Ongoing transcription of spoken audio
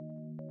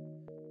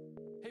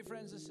Hey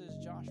friends, this is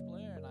Josh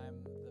Blair, and I'm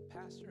the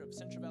pastor of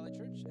Central Valley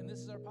Church, and this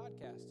is our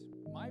podcast.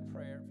 My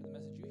prayer for the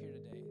message you hear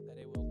today, that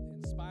it will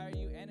inspire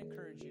you and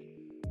encourage you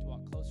to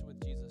walk closer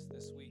with Jesus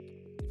this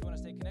week. If you want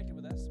to stay connected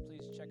with us,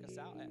 please check us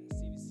out at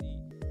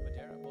CVC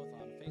Madera, both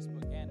on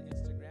Facebook and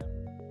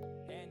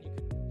Instagram, and you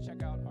can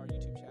check out our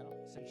YouTube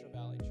channel, Central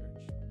Valley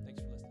Church. Thanks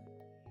for listening.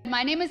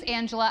 My name is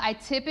Angela. I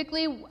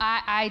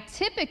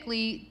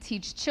typically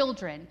teach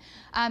children.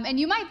 And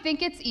you might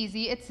think it's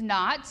easy. It's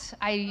not.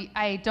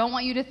 I don't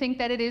want you to think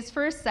that it is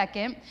for a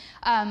second.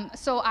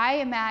 So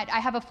I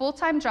have a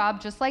full-time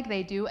job just like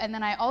they do, and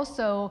then I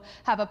also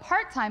have a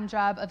part-time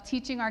job of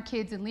teaching our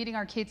kids and leading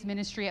our kids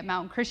ministry at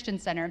Mountain Christian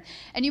Center.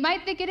 And you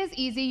might think it is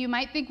easy. You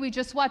might think we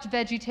just watch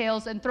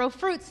VeggieTales and throw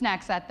fruit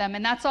snacks at them,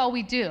 and that's all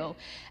we do.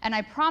 And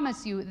I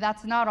promise you,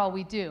 that's not all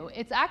we do.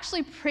 It's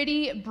actually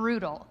pretty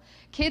brutal.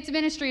 Kids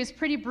ministry is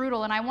pretty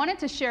brutal, and I wanted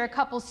to share a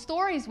couple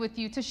stories with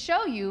you to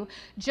show you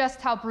just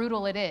how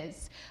brutal it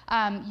is.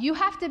 You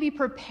have to be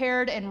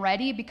prepared and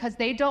ready because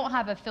they don't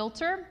have a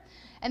filter,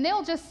 and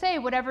they'll just say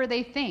whatever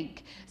they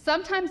think.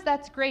 Sometimes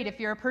that's great.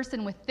 If you're a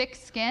person with thick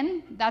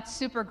skin, that's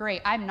super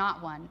great. I'm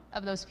not one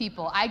of those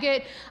people.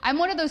 I'm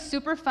one of those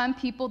super fun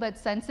people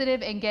that's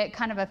sensitive and get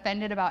kind of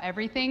offended about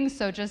everything,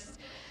 so just,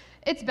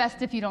 it's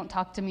best if you don't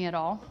talk to me at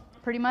all,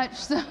 pretty much.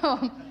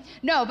 So,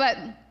 no, but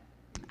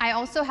I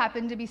also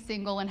happen to be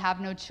single and have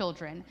no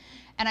children.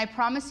 And I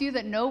promise you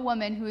that no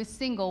woman who is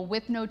single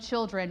with no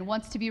children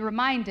wants to be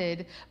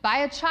reminded by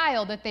a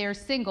child that they are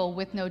single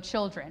with no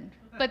children.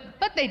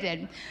 But they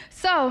did.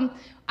 So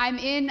I'm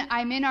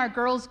in our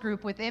girls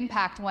group with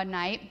Impact one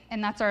night,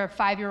 and that's our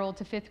 5-year-old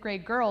to 5th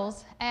grade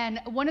girls. And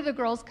one of the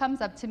girls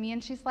comes up to me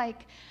and she's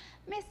like,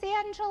 "Miss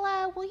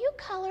Angela, will you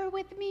color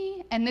with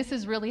me?" And this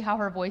is really how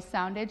her voice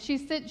sounded.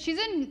 She's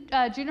in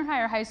junior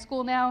high or high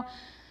school now.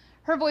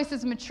 Her voice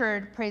has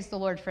matured, praise the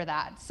Lord for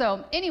that.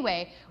 So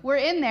anyway, we're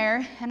in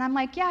there, and I'm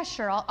like, yeah,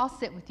 sure, I'll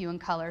sit with you in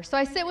color. So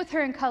I sit with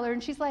her in color,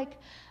 and she's like,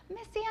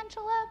 "Miss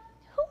Angela,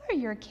 who are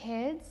your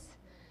kids?"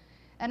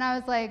 And I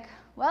was like,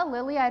 "Well,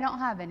 Lily, I don't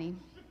have any."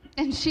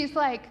 And she's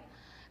like,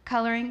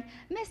 coloring,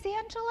 "Miss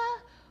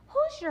Angela,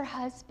 who's your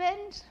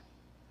husband?"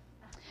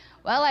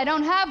 "Well, I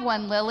don't have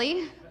one,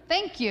 Lily.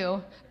 Thank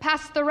you.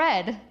 Pass the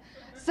red."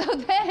 So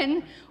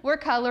then we're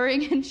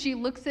coloring, and she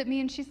looks at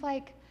me, and she's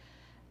like,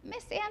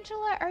 "Miss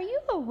Angela, are you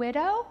a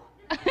widow?"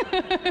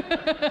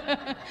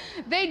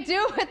 They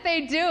do what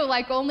they do,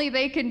 like only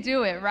they can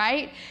do it,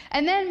 right?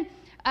 And then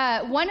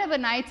one of the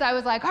nights I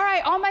was like, "All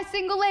right, all my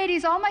single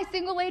ladies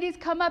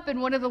come up."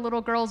 And one of the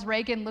little girls,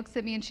 Reagan, looks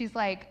at me and she's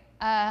like,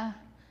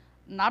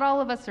 "Not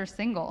all of us are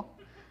single."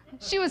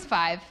 She was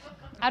 5.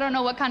 I don't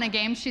know what kind of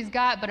game she's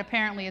got, but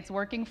apparently it's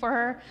working for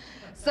her.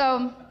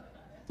 So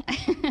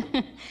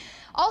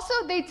also,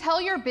 they tell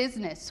your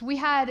business. We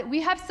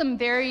have some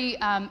very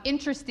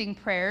interesting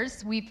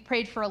prayers. We've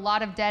prayed for a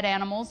lot of dead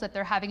animals that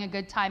they're having a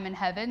good time in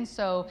heaven.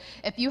 So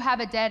if you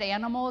have a dead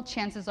animal,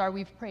 chances are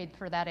we've prayed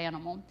for that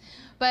animal.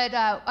 But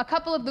a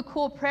couple of the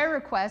cool prayer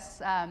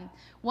requests,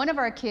 one of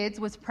our kids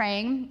was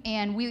praying,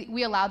 and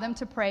we allow them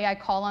to pray. I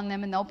call on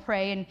them, and they'll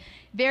pray. And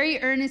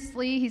very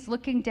earnestly, he's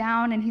looking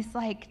down, and he's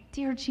like,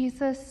 "Dear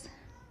Jesus,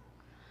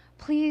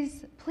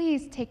 please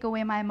take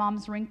away my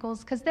mom's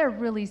wrinkles because they're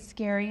really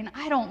scary and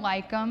I don't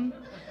like them."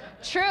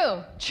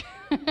 True.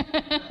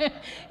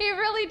 He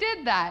really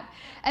did that.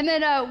 And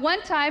then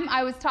one time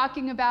I was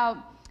talking about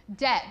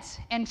debt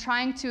and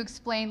trying to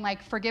explain,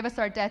 like, forgive us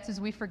our debts as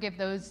we forgive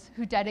those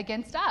who debt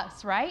against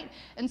us, right?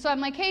 And so I'm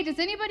like, "Hey, does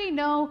anybody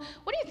know,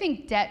 what do you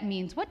think debt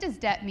means? What does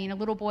debt mean?" A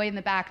little boy in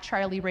the back,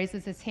 Charlie,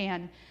 raises his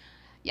hand.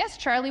 "Yes,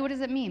 Charlie, what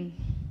does it mean?"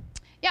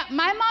 "Yeah,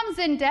 my mom's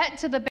in debt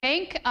to the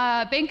bank.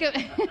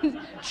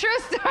 True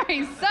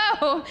story."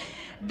 So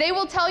they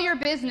will tell your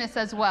business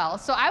as well.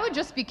 So I would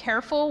just be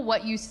careful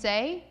what you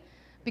say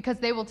because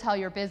they will tell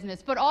your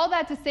business. But all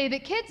that to say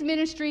that kids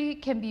ministry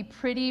can be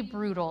pretty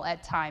brutal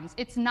at times.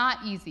 It's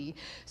not easy.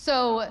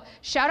 So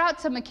shout out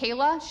to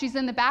Michaela. She's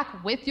in the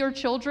back with your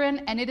children,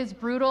 and it is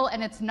brutal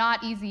and it's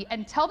not easy.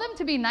 And tell them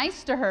to be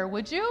nice to her,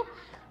 would you?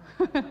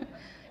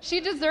 She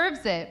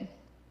deserves it.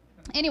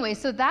 Anyway,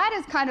 so that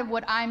is kind of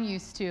what I'm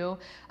used to.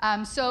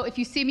 So if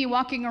you see me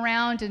walking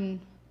around and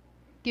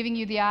giving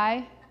you the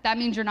eye, that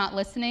means you're not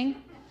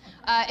listening.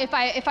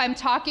 If I'm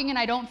talking and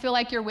I don't feel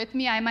like you're with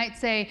me, I might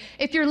say,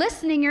 "If you're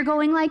listening, you're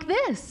going like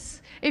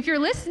this. If you're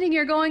listening,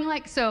 you're going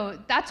like..." So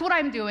that's what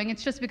I'm doing.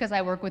 It's just because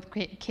I work with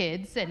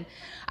kids, and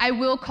I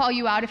will call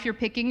you out if you're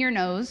picking your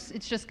nose.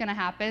 It's just going to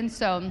happen.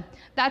 So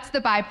that's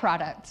the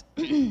byproduct.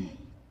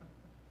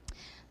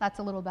 That's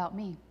a little about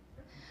me.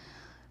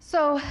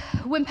 So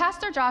when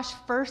Pastor Josh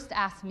first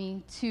asked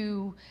me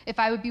if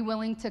I would be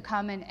willing to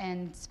come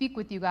and speak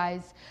with you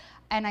guys,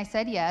 and I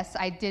said yes,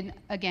 I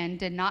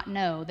did not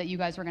know that you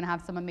guys were going to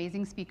have some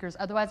amazing speakers.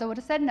 Otherwise, I would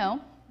have said no.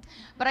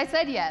 But I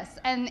said yes,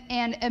 and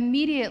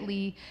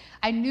immediately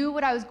I knew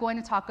what I was going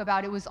to talk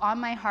about. It was on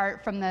my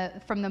heart from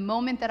the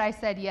moment that I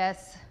said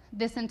yes.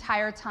 This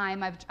entire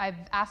time, I've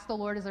asked the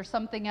Lord, "Is there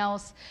something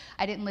else?"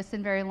 I didn't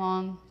listen very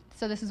long.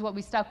 So this is what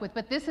we stuck with.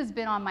 But this has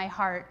been on my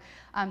heart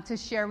to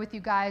share with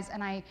you guys.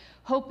 And I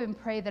hope and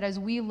pray that as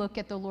we look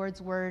at the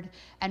Lord's word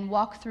and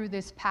walk through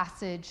this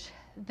passage,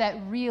 that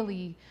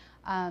really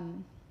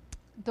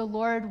the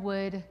Lord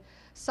would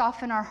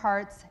soften our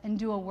hearts and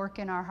do a work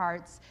in our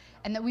hearts,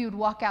 and that we would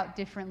walk out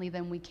differently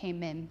than we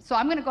came in. So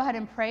I'm going to go ahead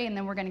and pray, and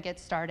then we're going to get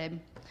started.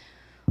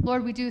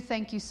 Lord, we do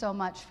thank you so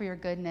much for your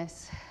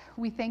goodness.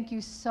 We thank you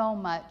so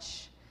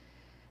much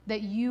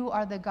that you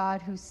are the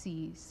God who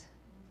sees,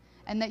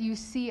 and that you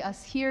see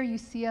us here, you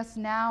see us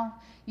now,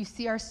 you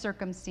see our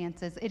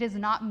circumstances. It is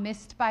not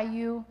missed by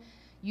you.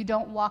 You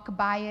don't walk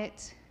by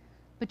it,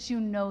 but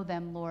you know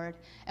them, Lord.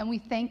 And we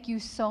thank you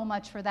so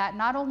much for that.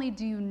 Not only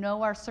do you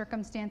know our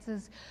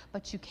circumstances,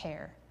 but you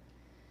care.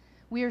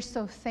 We are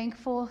so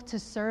thankful to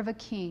serve a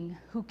king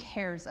who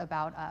cares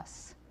about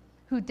us,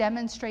 who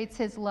demonstrates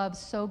his love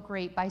so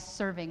great by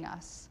serving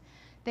us.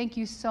 Thank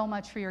you so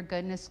much for your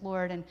goodness,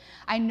 Lord. And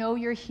I know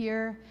you're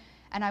here,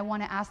 and I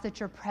want to ask that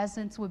your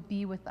presence would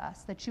be with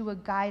us, that you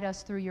would guide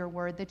us through your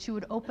word, that you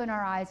would open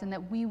our eyes, and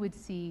that we would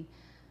see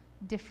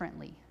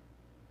differently.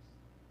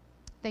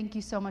 Thank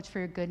you so much for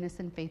your goodness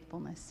and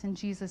faithfulness. In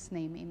Jesus'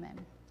 name, amen.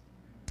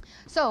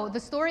 So the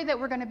story that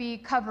we're going to be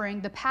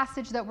covering, the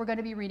passage that we're going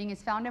to be reading,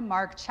 is found in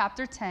Mark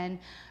chapter 10,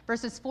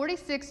 verses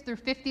 46 through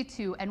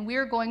 52, and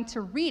we're going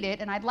to read it,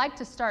 and I'd like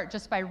to start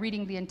just by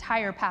reading the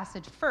entire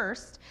passage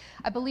first.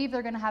 I believe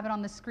they're going to have it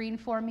on the screen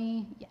for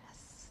me.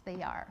 Yes,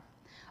 they are.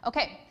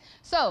 Okay,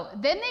 so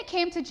then they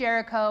came to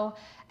Jericho,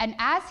 and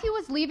as he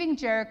was leaving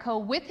Jericho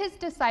with his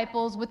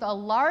disciples with a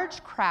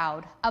large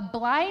crowd, a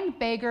blind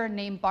beggar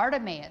named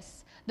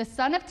Bartimaeus, the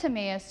son of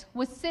Timaeus,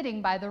 was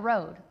sitting by the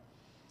road.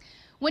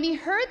 When he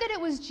heard that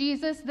it was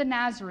Jesus the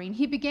Nazarene,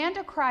 he began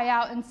to cry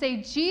out and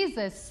say,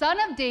 "Jesus, Son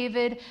of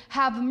David,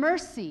 have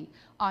mercy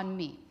on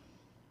me."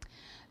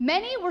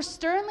 Many were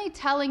sternly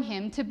telling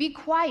him to be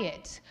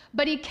quiet,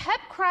 but he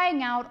kept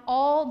crying out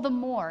all the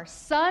more,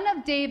 "Son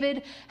of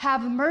David,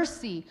 have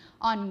mercy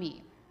on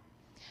me."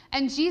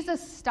 And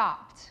Jesus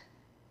stopped,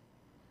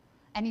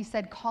 and he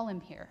said, "Call him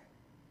here."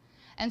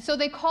 And so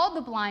they called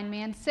the blind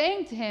man,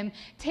 saying to him,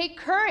 "Take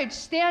courage,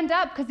 stand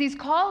up, because he's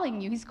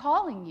calling you, he's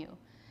calling you."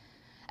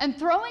 And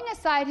throwing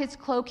aside his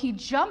cloak, he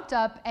jumped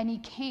up and he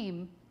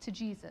came to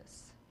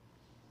Jesus.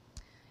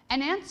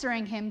 And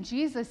answering him,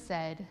 Jesus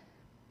said,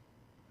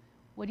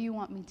 "What do you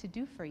want me to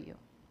do for you?"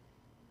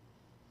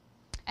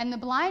 And the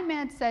blind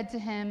man said to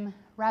him,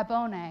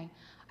 "Rabboni,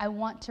 I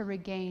want to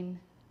regain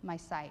my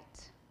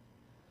sight."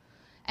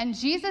 And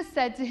Jesus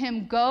said to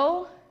him,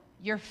 "Go,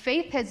 your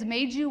faith has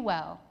made you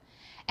well."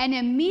 And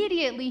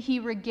immediately he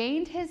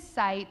regained his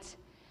sight,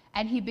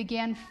 and he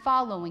began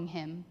following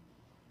him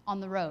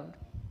on the road.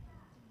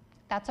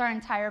 That's our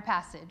entire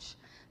passage.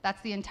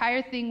 That's the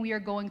entire thing we are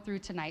going through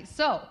tonight.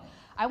 So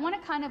I want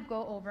to kind of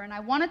go over, and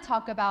I want to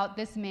talk about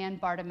this man,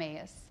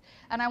 Bartimaeus.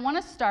 And I want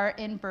to start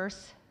in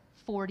verse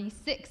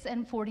 46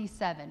 and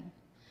 47.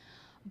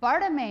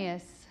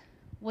 Bartimaeus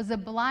was a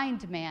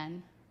blind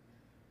man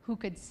who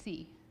could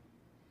see.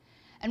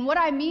 And what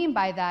I mean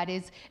by that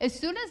is, as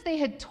soon as they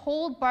had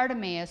told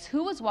Bartimaeus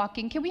who was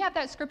walking, can we have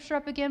that scripture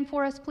up again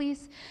for us,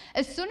 please?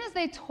 As soon as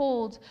they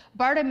told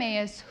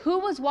Bartimaeus who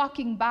was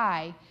walking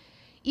by,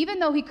 even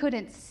though he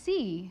couldn't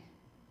see,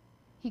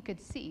 he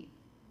could see.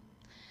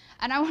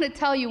 And I want to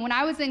tell you, when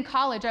I was in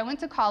college, I went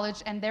to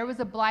college, and there was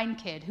a blind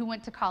kid who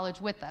went to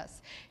college with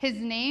us. His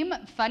name,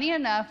 funny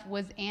enough,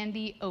 was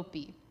Andy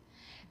Opie.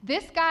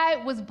 This guy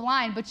was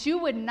blind, but you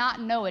would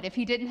not know it if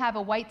he didn't have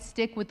a white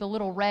stick with the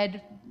little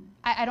red,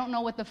 I don't know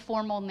what the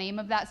formal name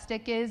of that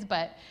stick is,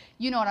 but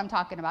you know what I'm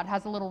talking about. It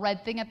has a little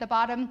red thing at the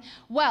bottom.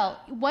 Well,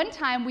 one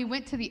time we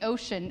went to the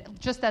ocean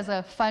just as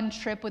a fun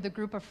trip with a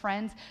group of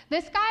friends.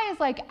 This guy is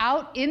like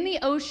out in the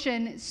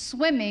ocean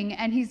swimming,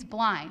 and he's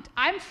blind.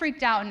 I'm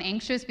freaked out and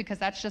anxious because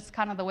that's just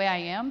kind of the way I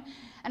am.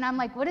 And I'm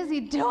like, what is he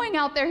doing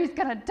out there? He's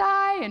going to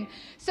die. And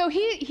so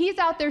he's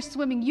out there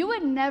swimming. You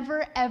would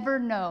never, ever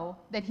know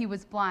that he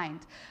was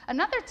blind.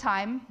 Another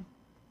time,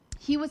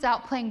 he was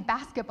out playing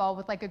basketball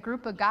with like a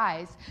group of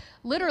guys,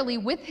 literally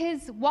with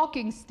his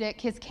walking stick,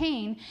 his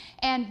cane,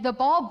 and the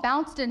ball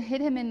bounced and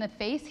hit him in the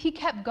face. He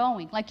kept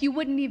going, like you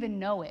wouldn't even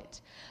know it.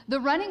 The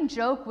running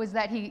joke was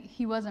that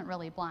he wasn't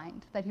really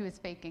blind, that he was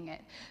faking it.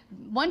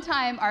 One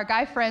time, our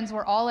guy friends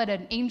were all at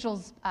an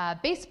Angels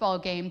baseball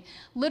game,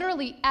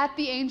 literally at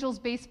the Angels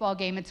baseball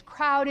game. It's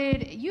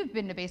crowded. You've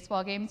been to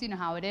baseball games. You know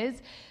how it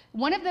is.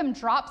 One of them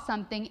dropped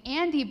something.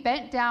 Andy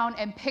bent down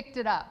and picked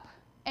it up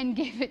and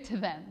gave it to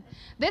them.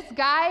 This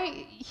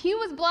guy, he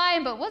was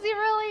blind, but was he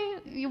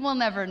really? We'll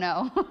never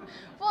know.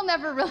 We'll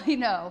never really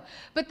know.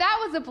 But that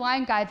was a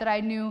blind guy that I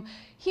knew.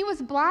 He was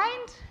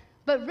blind,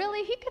 but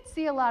really he could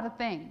see a lot of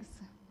things.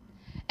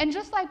 And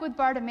just like with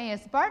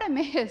Bartimaeus,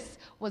 Bartimaeus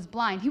was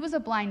blind. He was a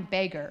blind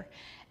beggar.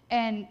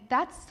 And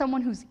that's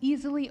someone who's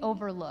easily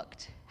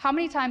overlooked. How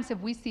many times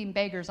have we seen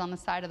beggars on the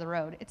side of the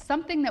road? It's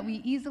something that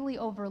we easily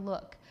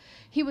overlook.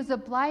 He was a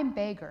blind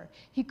beggar.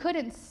 He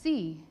couldn't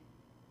see,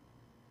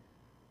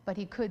 but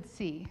he could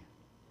see,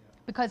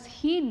 because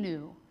he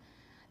knew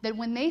that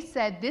when they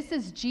said, "This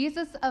is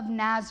Jesus of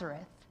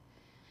Nazareth,"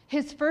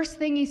 his first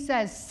thing he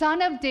says,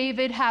 Son of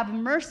David, have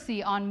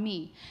mercy on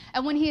me.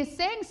 And when he is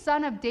saying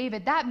Son of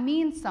David, that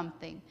means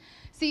something.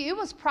 See, it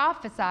was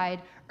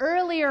prophesied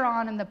earlier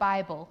on in the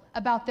Bible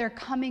about their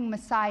coming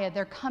Messiah,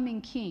 their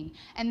coming king,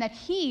 and that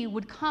he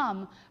would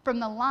come from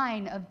the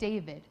line of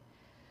David.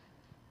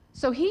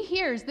 So he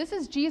hears, this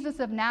is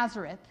Jesus of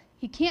Nazareth.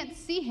 He can't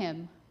see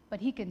him,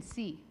 but he can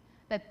see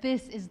that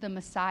this is the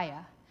Messiah.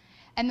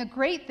 And the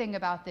great thing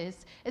about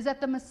this is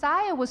that the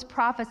Messiah was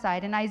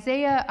prophesied in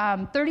Isaiah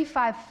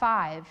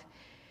 35:5.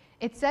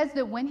 It says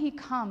that when he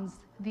comes,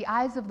 the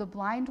eyes of the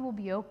blind will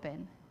be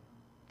open,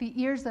 the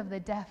ears of the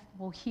deaf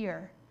will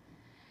hear.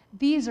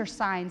 These are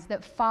signs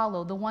that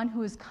follow the one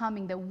who is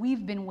coming that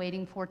we've been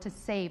waiting for to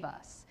save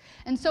us.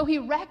 And so he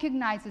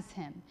recognizes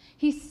him.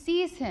 He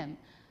sees him.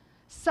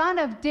 Son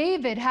of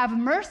David, have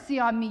mercy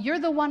on me. You're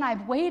the one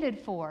I've waited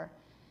for.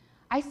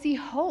 I see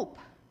hope.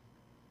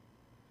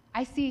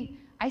 I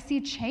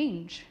see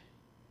change.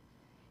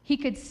 He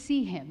could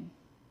see him,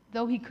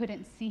 though he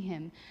couldn't see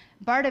him.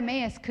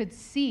 Bartimaeus could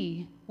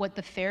see what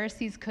the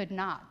Pharisees could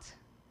not.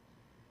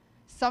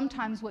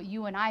 Sometimes what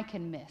you and I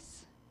can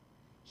miss,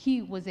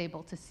 he was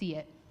able to see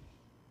it.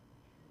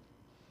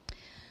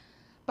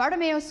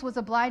 Bartimaeus was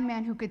a blind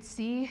man who could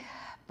see,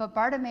 but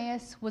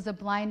Bartimaeus was a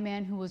blind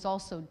man who was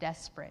also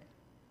desperate.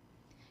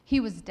 He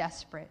was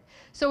desperate.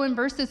 So in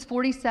verses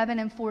 47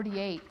 and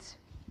 48,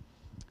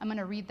 I'm going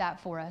to read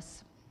that for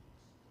us.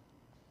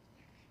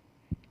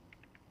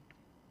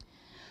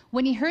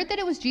 When he heard that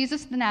it was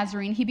Jesus the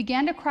Nazarene, he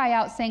began to cry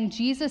out, saying,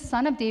 Jesus,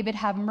 Son of David,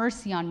 have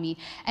mercy on me.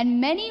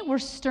 And many were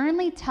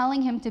sternly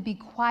telling him to be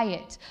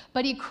quiet.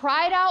 But he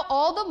cried out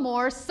all the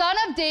more, Son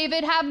of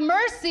David, have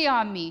mercy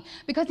on me,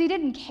 because he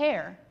didn't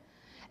care.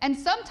 And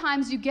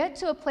sometimes you get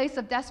to a place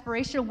of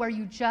desperation where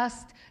you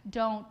just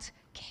don't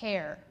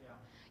care.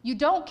 You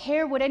don't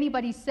care what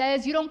anybody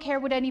says. You don't care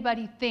what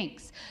anybody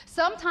thinks.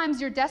 Sometimes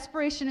your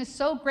desperation is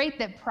so great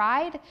that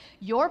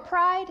your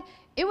pride,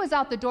 it was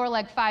out the door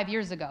like 5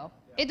 years ago.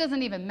 It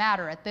doesn't even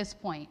matter at this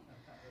point.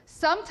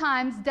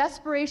 Sometimes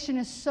desperation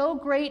is so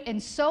great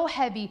and so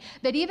heavy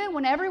that even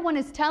when everyone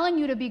is telling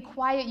you to be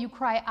quiet, you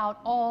cry out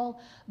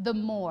all the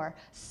more.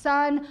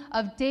 Son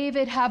of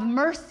David, have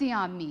mercy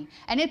on me.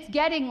 And it's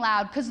getting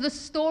loud because the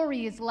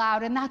story is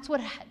loud, and that's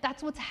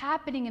what's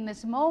happening in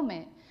this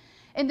moment.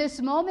 In this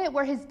moment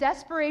where his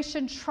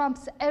desperation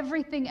trumps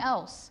everything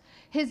else.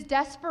 His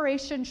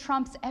desperation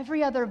trumps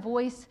every other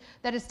voice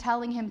that is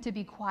telling him to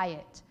be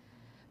quiet.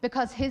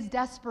 Because his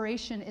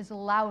desperation is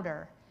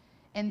louder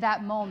in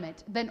that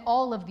moment than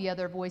all of the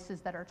other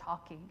voices that are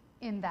talking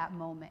in that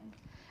moment.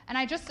 And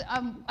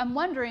I'm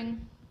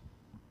wondering,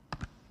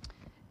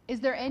 is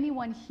there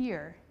anyone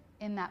here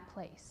in that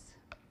place?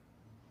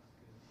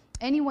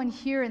 Anyone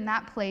here in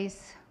that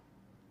place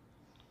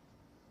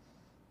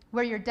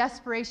where your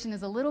desperation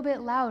is a little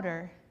bit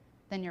louder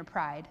than your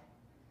pride?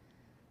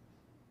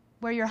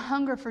 Where your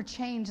hunger for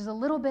change is a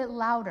little bit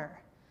louder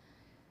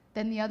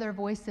than the other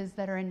voices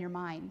that are in your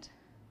mind?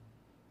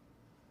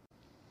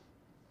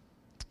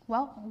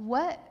 Well,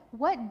 what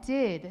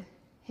did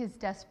his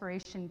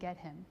desperation get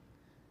him?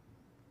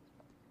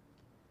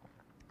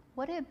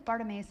 What did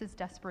Bartimaeus'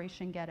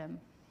 desperation get him?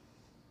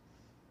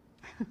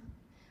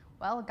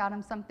 Well, it got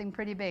him something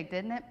pretty big,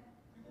 didn't it?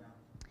 Yeah.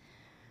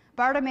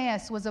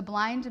 Bartimaeus was a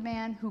blind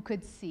man who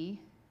could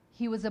see.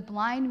 He was a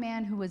blind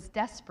man who was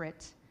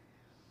desperate.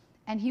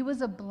 And he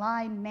was a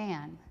blind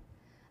man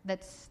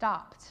that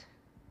stopped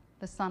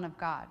the Son of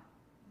God.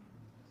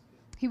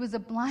 He was a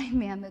blind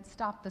man that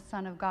stopped the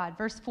Son of God.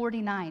 Verse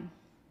 49.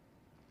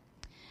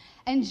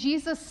 And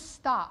Jesus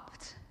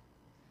stopped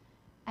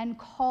and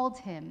called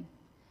him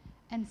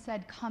and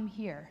said, come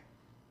here.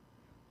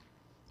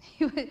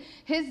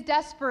 His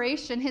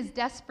desperation, his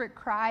desperate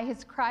cry,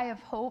 his cry of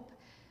hope,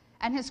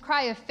 and his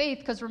cry of faith,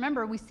 because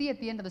remember, we see at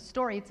the end of the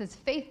story, it's his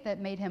faith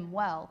that made him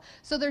well.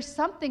 So there's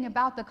something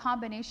about the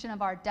combination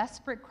of our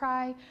desperate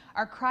cry,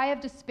 our cry of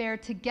despair,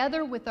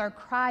 together with our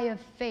cry of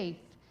faith,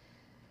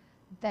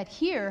 that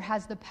here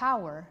has the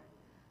power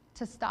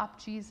to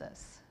stop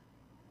Jesus.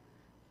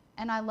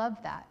 And I love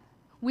that.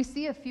 We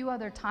see a few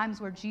other times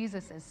where he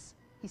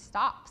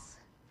stops.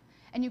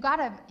 And you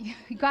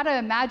gotta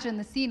imagine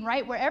the scene,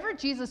 right? Wherever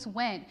Jesus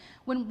went,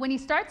 when he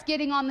starts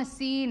getting on the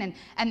scene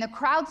and the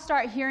crowds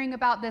start hearing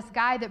about this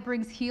guy that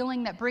brings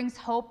healing, that brings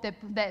hope,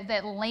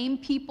 that lame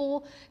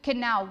people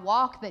can now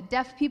walk, that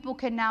deaf people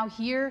can now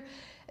hear,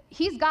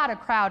 he's got a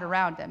crowd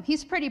around him.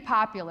 He's pretty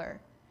popular.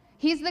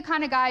 He's the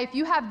kind of guy, if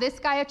you have this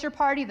guy at your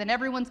party, then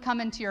everyone's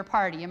coming to your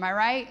party. Am I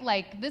right?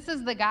 Like, this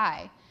is the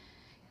guy.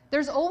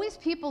 There's always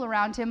people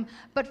around him,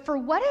 but for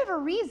whatever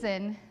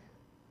reason,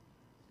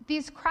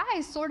 these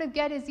cries sort of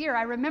get his ear.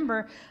 I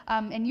remember,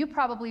 and you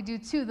probably do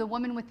too, the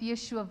woman with the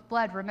issue of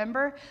blood,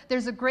 remember?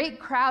 There's a great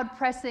crowd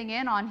pressing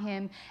in on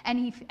him,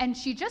 and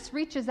she just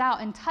reaches out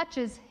and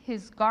touches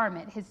his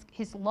garment,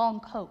 his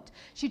long coat.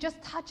 She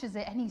just touches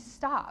it, and he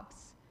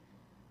stops.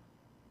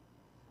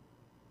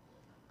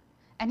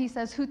 And he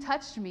says, who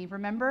touched me,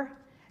 remember?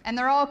 And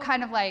they're all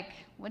kind of like,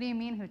 what do you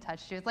mean who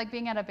touched you? It's like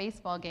being at a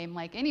baseball game,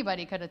 like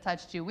anybody could have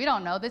touched you. We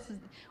don't know.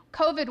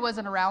 COVID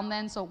wasn't around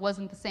then, so it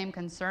wasn't the same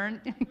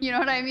concern. You know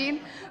what I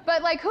mean?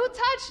 But like, who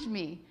touched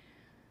me?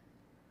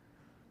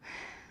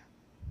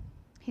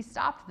 He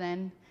stopped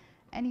then,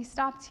 and he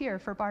stopped here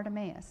for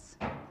Bartimaeus.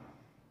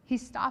 He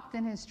stopped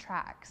in his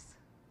tracks.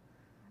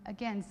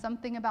 Again,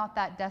 something about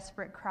that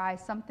desperate cry,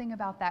 something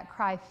about that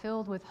cry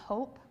filled with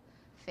hope,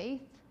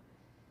 faith,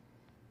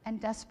 and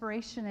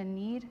desperation and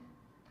need.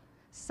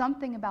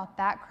 Something about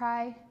that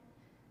cry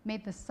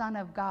made the Son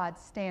of God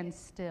stand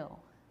still.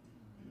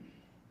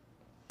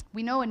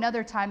 We know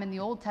another time in the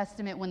Old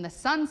Testament when the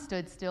sun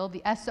stood still,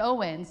 the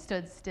S-O-N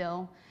stood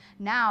still.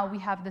 Now we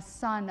have the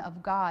Son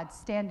of God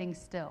standing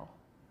still.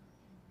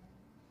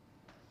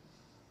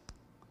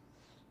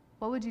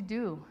 What would you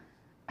do?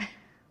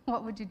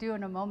 What would you do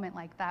in a moment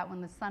like that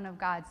when the Son of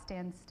God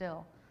stands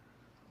still?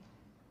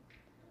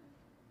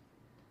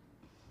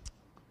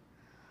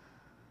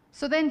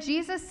 So then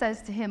Jesus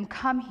says to him,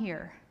 come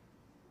here.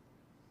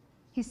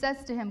 He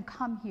says to him,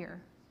 come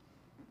here.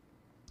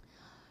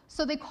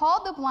 So they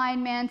called the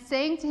blind man,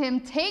 saying to him,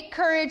 take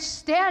courage,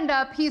 stand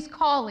up, he's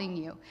calling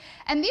you.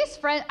 And these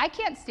friends, I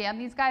can't stand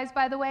these guys,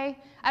 by the way.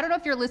 I don't know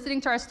if you're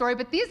listening to our story,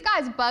 but these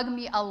guys bug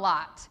me a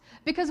lot.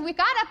 Because we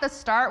got at the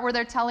start where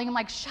they're telling him,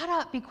 like, shut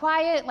up, be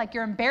quiet, like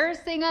you're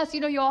embarrassing us. You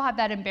know, you all have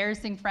that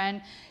embarrassing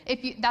friend.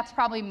 That's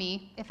probably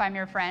me, if I'm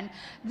your friend.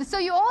 So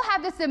you all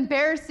have this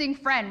embarrassing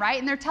friend, right?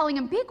 And they're telling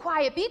him, be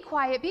quiet, be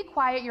quiet, be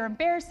quiet, you're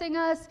embarrassing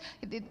us.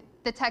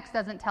 The text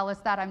doesn't tell us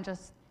that, I'm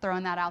just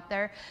throwing that out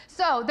there.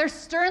 So they're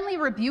sternly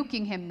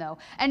rebuking him, though.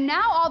 And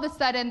now all of a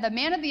sudden, the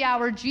man of the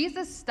hour,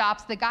 Jesus,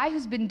 stops. The guy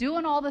who's been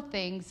doing all the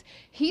things,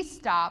 he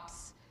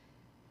stops.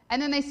 And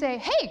then they say,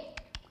 hey,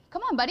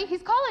 come on, buddy,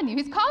 he's calling you.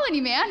 He's calling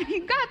you, man.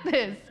 You got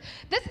this.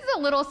 This is a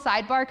little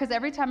sidebar, because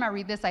every time I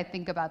read this, I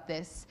think about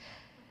this.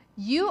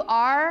 You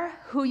are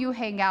who you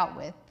hang out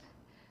with.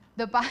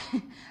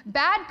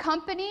 Bad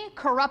company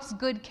corrupts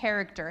good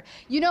character.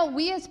 You know,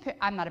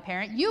 I'm not a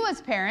parent, you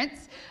as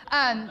parents,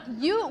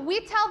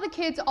 we tell the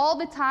kids all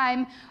the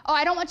time, oh,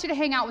 I don't want you to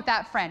hang out with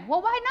that friend.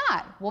 Well, why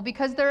not? Well,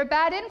 because they're a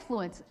bad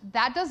influence.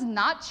 That does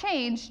not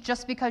change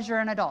just because you're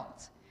an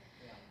adult.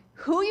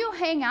 Who you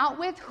hang out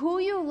with, who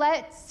you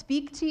let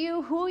speak to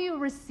you, who you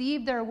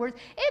receive their words,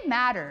 it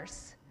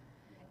matters.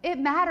 It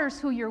matters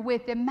who you're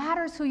with. It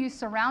matters who you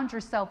surround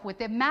yourself with.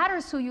 It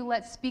matters who you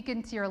let speak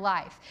into your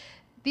life.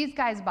 These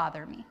guys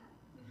bother me.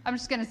 I'm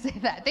just going to say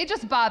that. They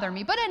just bother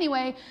me. But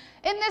anyway,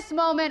 in this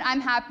moment, I'm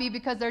happy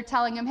because they're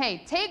telling him,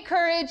 hey, take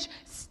courage,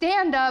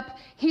 stand up.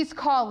 He's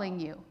calling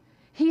you.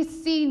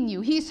 He's seen you.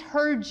 He's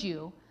heard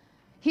you.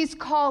 He's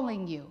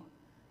calling you.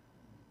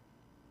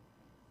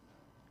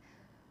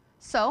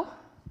 So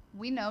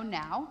we know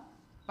now,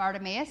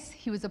 Bartimaeus,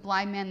 he was a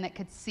blind man that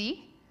could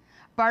see.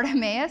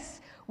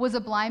 Bartimaeus was a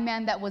blind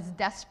man that was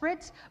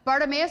desperate.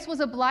 Bartimaeus was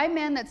a blind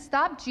man that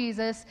stopped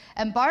Jesus.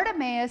 And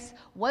Bartimaeus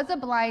was a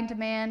blind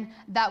man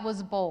that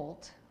was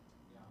bold.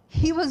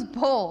 He was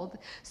bold.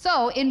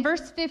 So in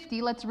verse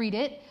 50, let's read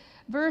it.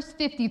 Verse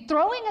 50,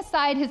 throwing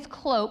aside his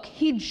cloak,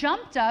 he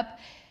jumped up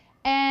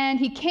and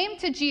he came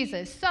to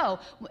Jesus. So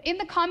in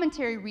the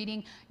commentary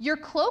reading, your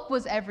cloak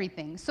was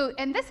everything. So,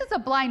 and this is a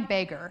blind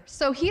beggar.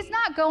 So he's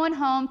not going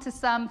home to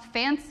some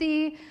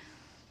fancy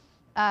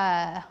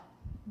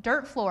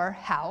dirt floor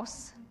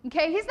house.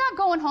 Okay, he's not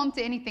going home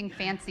to anything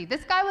fancy.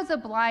 This guy was a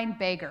blind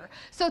beggar.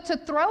 So to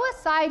throw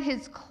aside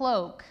his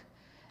cloak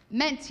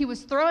meant he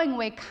was throwing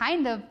away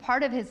kind of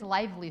part of his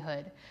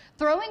livelihood,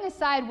 throwing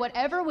aside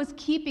whatever was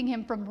keeping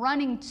him from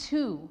running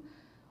to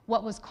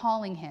what was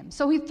calling him.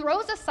 So he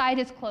throws aside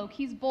his cloak.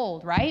 He's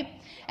bold,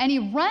 right? And he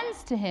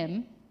runs to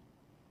him.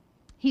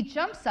 He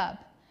jumps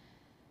up.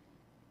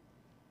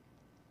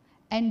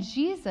 And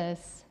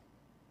Jesus,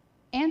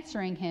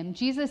 answering him,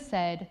 Jesus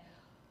said,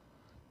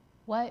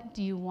 what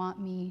do you want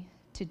me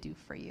to do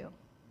for you?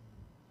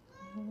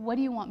 What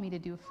do you want me to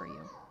do for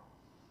you?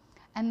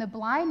 And the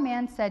blind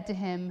man said to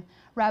him,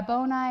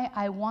 Rabboni,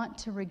 I want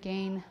to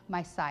regain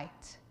my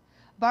sight.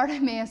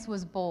 Bartimaeus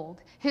was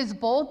bold. His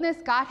boldness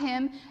got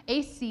him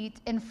a seat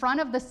in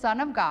front of the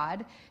Son of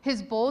God.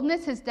 His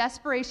boldness, his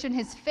desperation,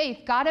 his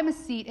faith got him a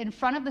seat in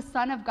front of the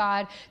Son of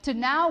God to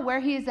now where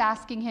he is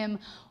asking him,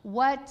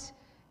 what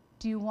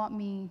do you want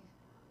me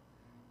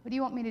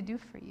to do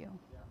for you?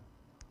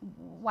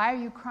 Why are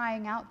you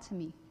crying out to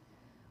me?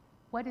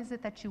 What is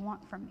it that you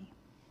want from me?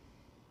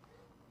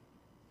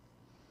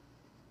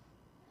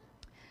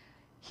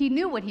 He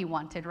knew what he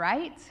wanted,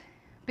 right?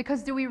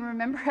 Because do we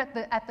remember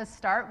at the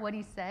start what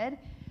he said?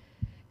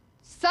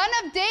 Son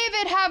of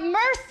David, have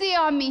mercy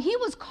on me. He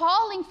was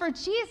calling for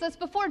Jesus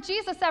before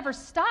Jesus ever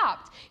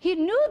stopped. He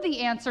knew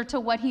the answer to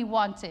what he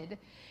wanted.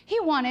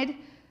 He wanted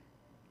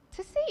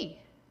to see.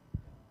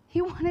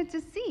 He wanted to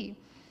see.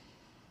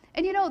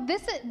 And you know,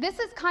 this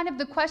is kind of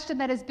the question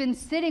that has been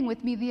sitting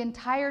with me the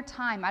entire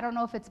time. I don't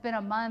know if it's been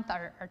a month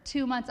or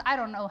 2 months. I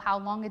don't know how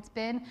long it's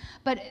been.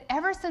 But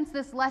ever since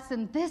this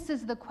lesson, this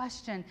is the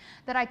question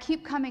that I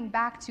keep coming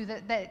back to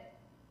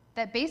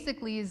that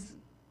basically is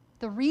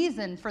the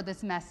reason for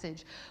this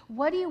message.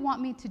 What do you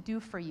want me to do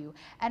for you?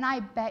 And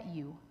I bet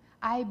you,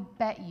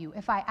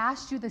 if I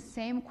asked you the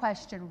same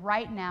question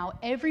right now,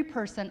 every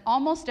person,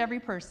 almost every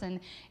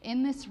person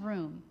in this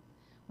room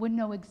would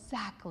know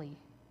exactly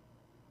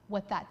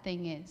what that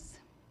thing is.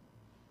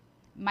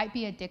 Might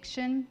be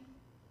addiction,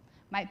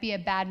 might be a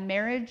bad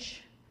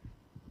marriage,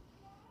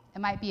 it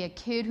might be a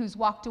kid who's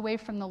walked away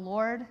from the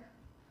Lord,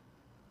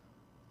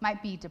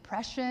 might be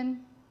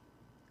depression.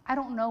 I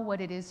don't know what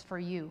it is for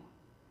you,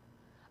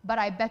 but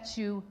I bet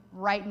you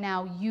right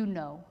now you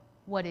know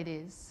what it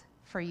is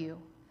for you.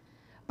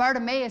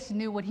 Bartimaeus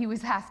knew what he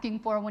was asking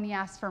for when he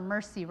asked for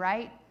mercy,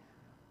 right?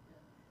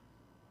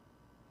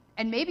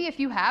 And maybe if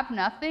you have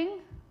nothing,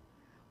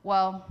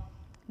 well,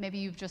 maybe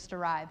you've just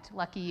arrived.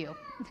 Lucky you.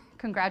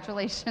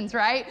 Congratulations,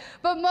 right?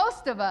 But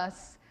most of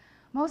us,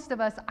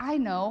 I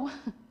know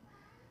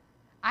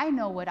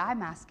what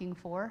I'm asking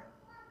for.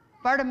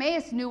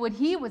 Bartimaeus knew what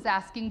he was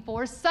asking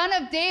for. Son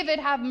of David,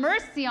 have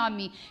mercy on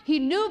me. He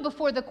knew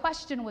before the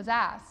question was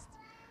asked.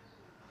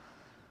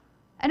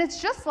 And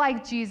it's just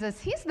like Jesus.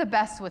 He's the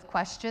best with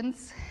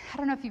questions. I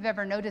don't know if you've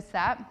ever noticed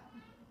that.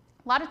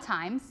 A lot of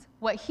times,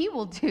 what he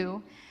will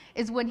do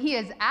is when he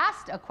is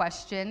asked a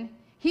question,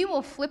 he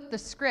will flip the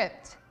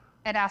script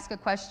and ask a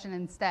question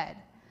instead.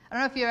 I don't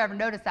know if you've ever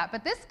noticed that,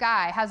 but this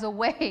guy has a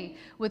way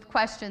with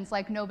questions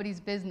like nobody's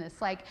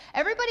business. Like,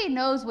 everybody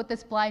knows what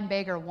this blind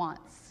beggar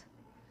wants,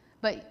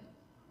 but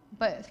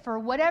for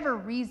whatever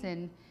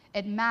reason,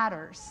 it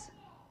matters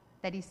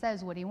that he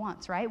says what he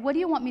wants, right? What do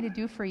you want me to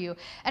do for you?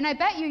 And I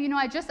bet you,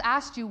 I just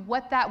asked you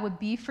what that would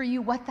be for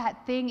you, what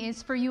that thing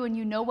is for you, and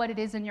you know what it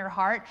is in your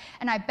heart,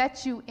 and I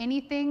bet you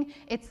anything,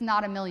 it's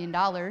not $1 million.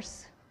 I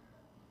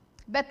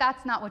bet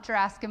that's not what you're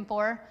asking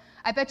for.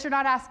 I bet you're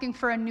not asking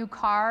for a new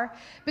car,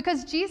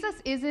 because Jesus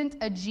isn't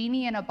a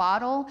genie in a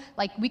bottle,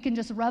 like we can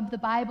just rub the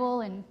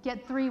Bible and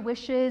get 3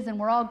 wishes and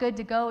we're all good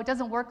to go. It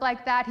doesn't work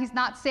like that. He's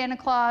not Santa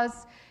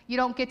Claus. You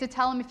don't get to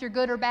tell him if you're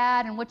good or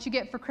bad and what you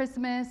get for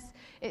Christmas.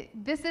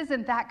 This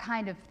isn't that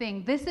kind of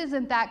thing. This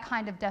isn't that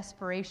kind of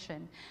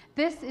desperation.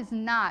 This is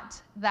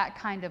not that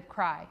kind of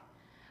cry.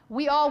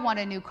 We all want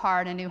a new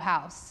car and a new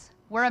house.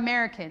 We're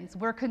Americans.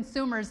 We're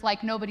consumers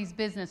like nobody's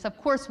business. Of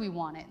course we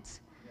want it.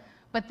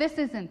 But this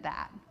isn't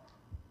that.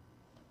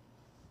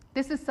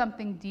 This is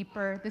something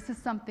deeper. This is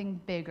something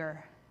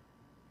bigger.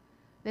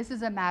 This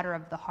is a matter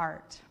of the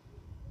heart.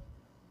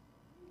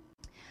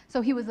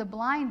 So he was a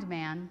blind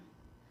man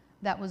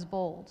that was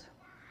bold.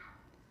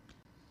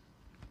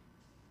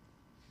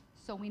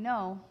 So we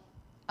know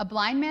a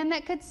blind man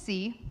that could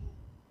see,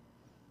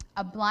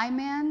 a blind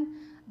man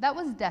that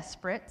was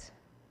desperate,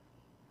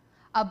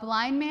 a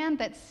blind man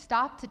that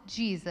stopped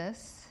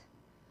Jesus,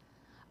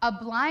 a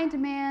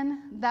blind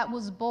man that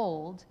was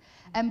bold,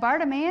 and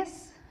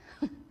Bartimaeus,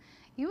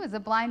 he was a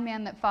blind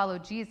man that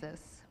followed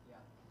Jesus.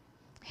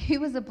 He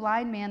was a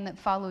blind man that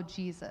followed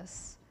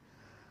Jesus.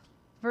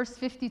 Verse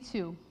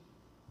 52.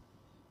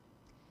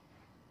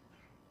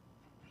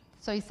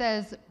 So he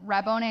says,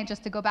 Rabboni,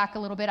 just to go back a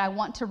little bit, I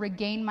want to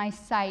regain my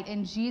sight.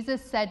 And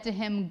Jesus said to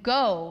him,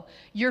 go,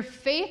 your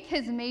faith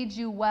has made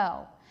you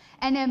well.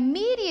 And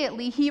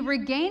immediately he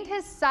regained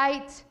his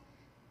sight.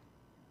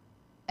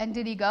 And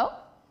did he go?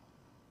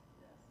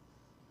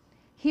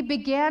 He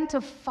began to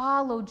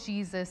follow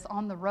Jesus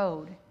on the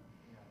road.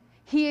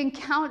 He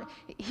encountered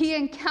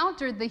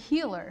the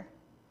healer.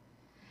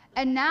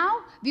 And now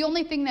the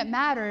only thing that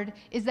mattered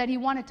is that he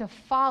wanted to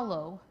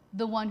follow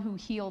the one who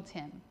healed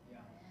him.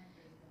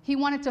 He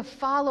wanted to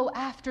follow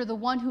after the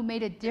one who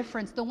made a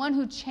difference, the one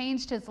who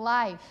changed his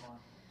life.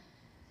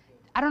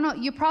 I don't know,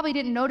 you probably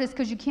didn't notice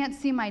because you can't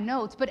see my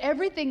notes, but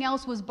everything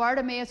else was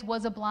Bartimaeus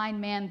was a blind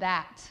man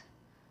that.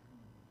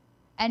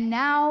 And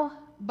now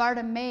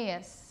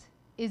Bartimaeus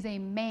is a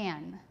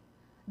man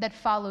that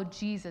followed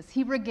Jesus.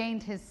 He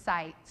regained his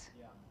sight.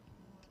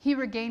 He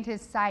regained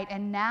his sight,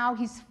 and now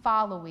he's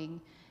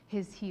following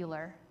his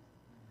healer,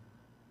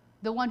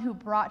 the one who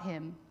brought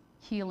him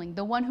healing,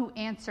 the one who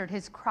answered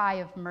his cry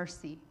of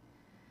mercy.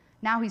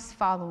 Now he's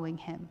following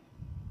him.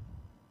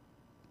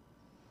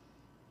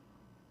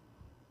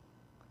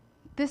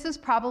 This is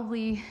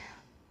probably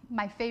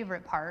my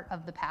favorite part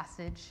of the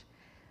passage,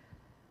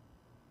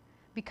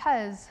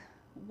 because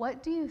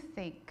what do you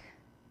think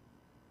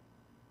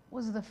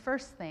was the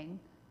first thing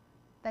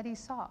that he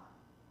saw?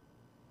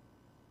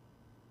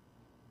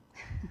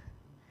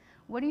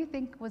 What do you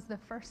think was the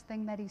first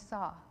thing that he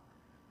saw?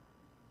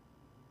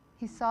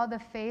 He saw the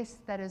face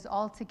that is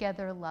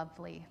altogether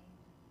lovely.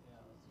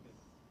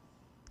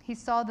 He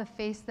saw the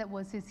face that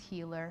was his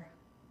healer.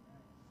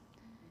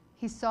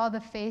 He saw the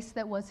face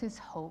that was his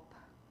hope.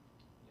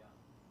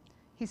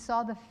 He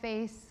saw the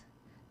face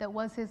that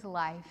was his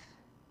life.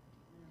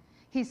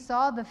 He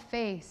saw the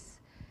face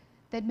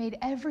that made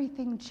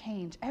everything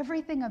change,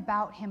 everything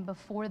about him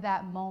before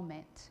that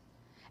moment.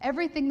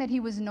 Everything that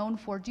he was known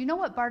for. Do you know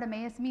what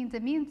Bartimaeus means?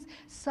 It means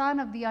son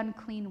of the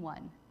unclean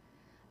one.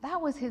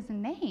 That was his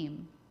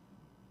name.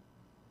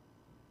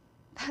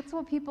 That's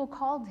what people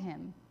called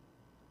him.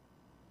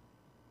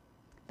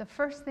 the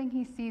first thing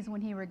he sees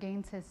when he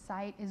regains his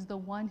sight is the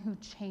one who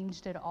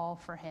changed it all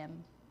for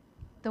him.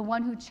 The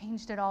one who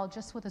changed it all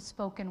just with a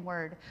spoken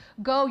word.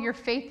 Go, your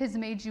faith has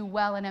made you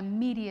well. And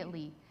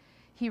immediately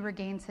he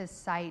regains his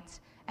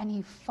sight and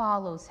he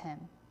follows him.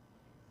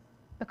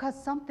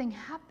 Because something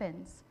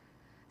happens.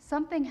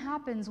 Something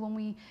happens when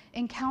we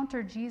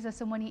encounter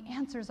Jesus and when he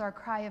answers our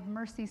cry of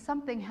mercy.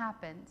 Something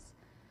happens.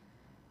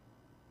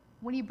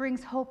 When he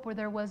brings hope where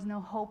there was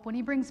no hope. When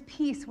he brings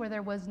peace where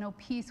there was no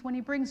peace. When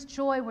he brings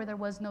joy where there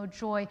was no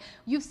joy.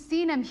 You've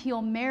seen him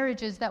heal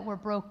marriages that were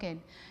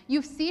broken.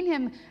 You've seen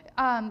him,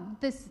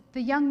 the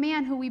young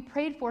man who we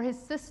prayed for, his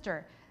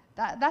sister.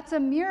 That's a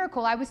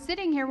miracle. I was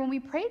sitting here when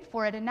we prayed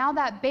for it, and now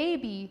that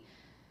baby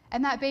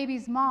and that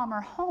baby's mom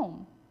are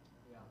home.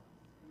 Yeah.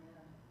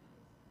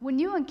 When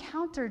you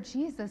encounter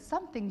Jesus,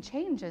 something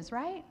changes,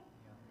 right?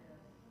 Yeah.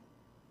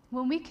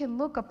 When we can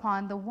look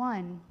upon the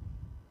one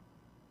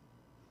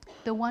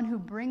who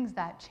brings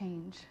that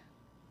change.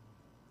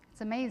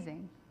 It's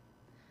amazing.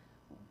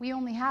 We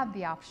only have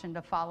the option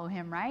to follow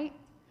him, right?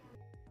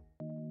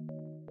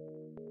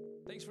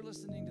 Thanks for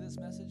listening to this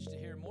message. To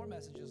hear more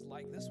messages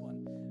like this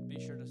one, be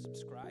sure to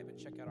subscribe and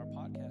check out our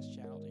podcast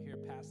channel to hear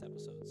past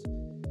episodes.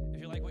 If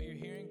you like what you're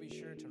hearing, be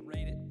sure to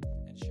rate it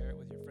and share it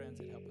with your friends.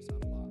 It helps us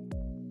out a lot.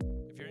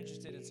 If you're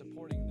interested in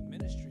supporting